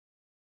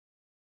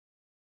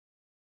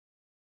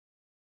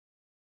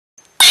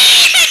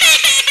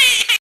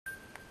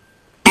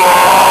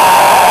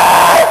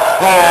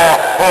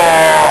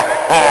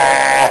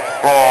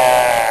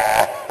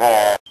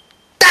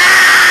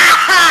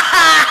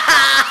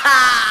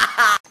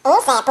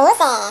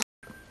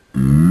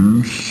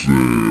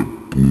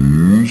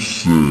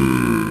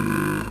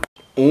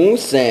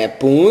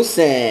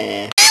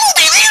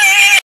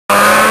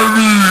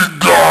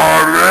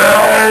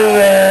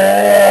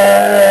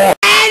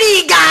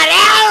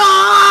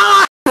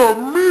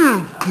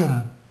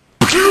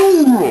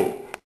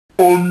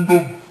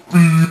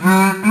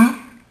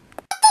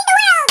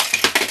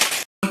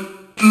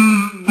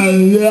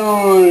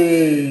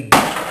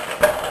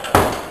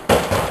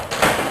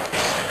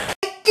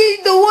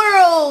The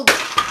world!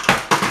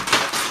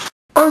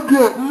 I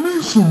got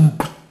me some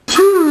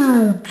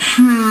potato chips.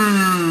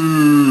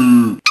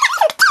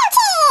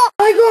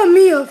 I got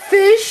me a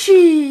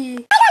fishy.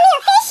 I got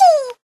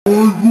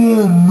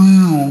me a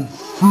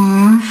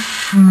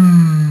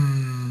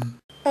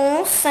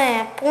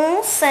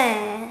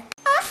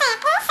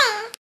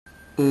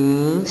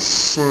fishy.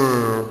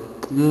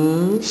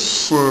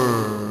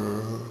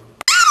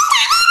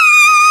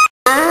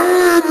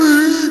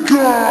 Eddie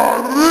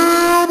got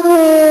it all.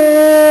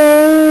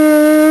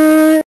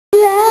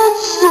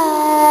 What's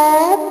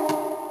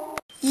up?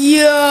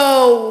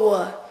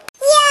 Yo!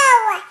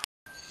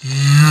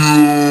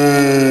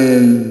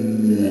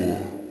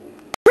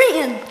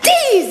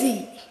 Brandeezy!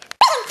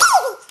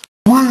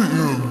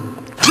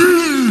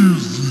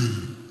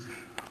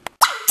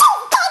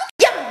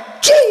 Yo,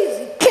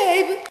 cheesy,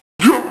 baby!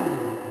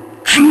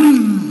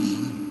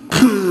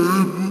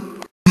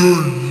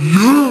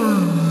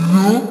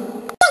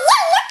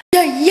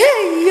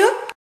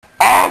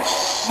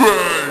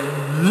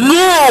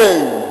 Yeah!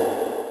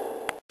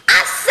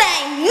 I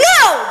say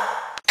no!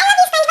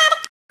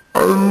 I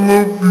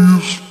love you,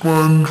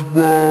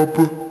 SpongeBob.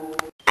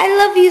 I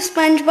love you,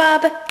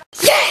 SpongeBob.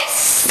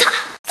 Yes!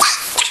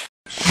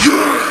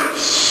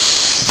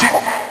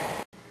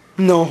 Yes!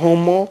 No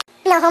homo.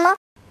 No homo.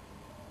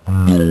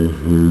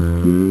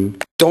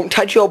 Don't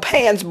touch your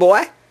pants,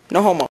 boy.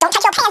 No homo. Don't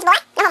touch your pants, boy.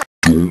 No homo.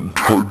 Don't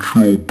touch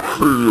your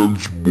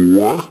pants,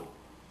 boy.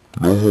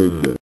 No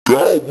homo.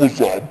 That was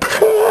a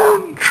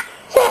punch!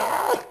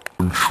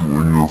 Punch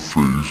you in your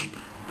face.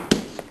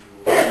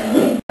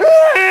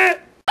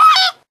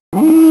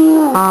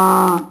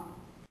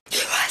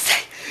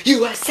 USA.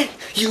 USA.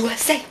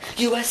 USA.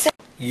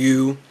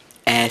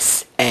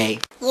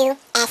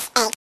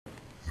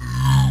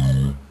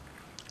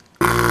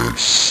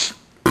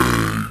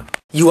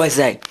 USA.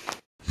 USA.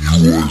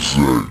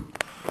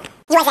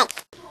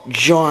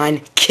 John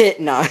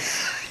Kitna.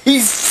 He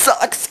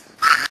sucks.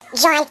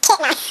 John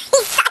Kitna.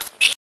 He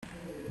sucks.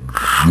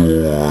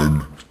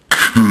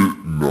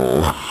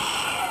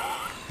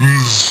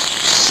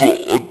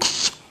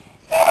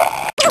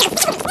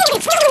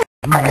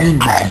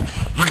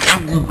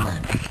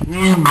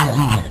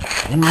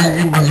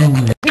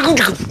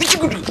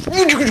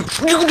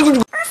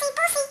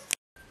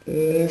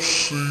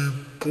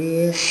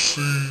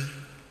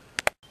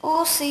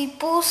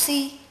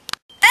 Pussy.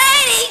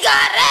 Eddie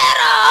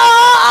Guerrero!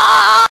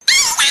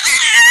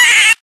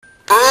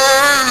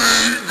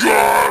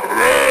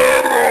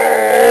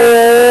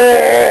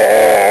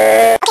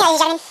 Okay, ladies and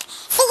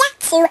gentlemen, see ya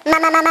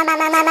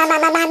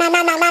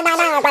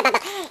to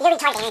you're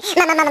retarded. See you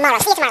tomorrow, ladies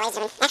and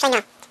gentlemen. Actually, no.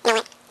 You know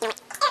what?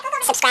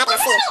 Subscribe and I'll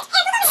see you.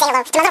 Say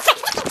hello to my little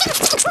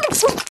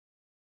friend.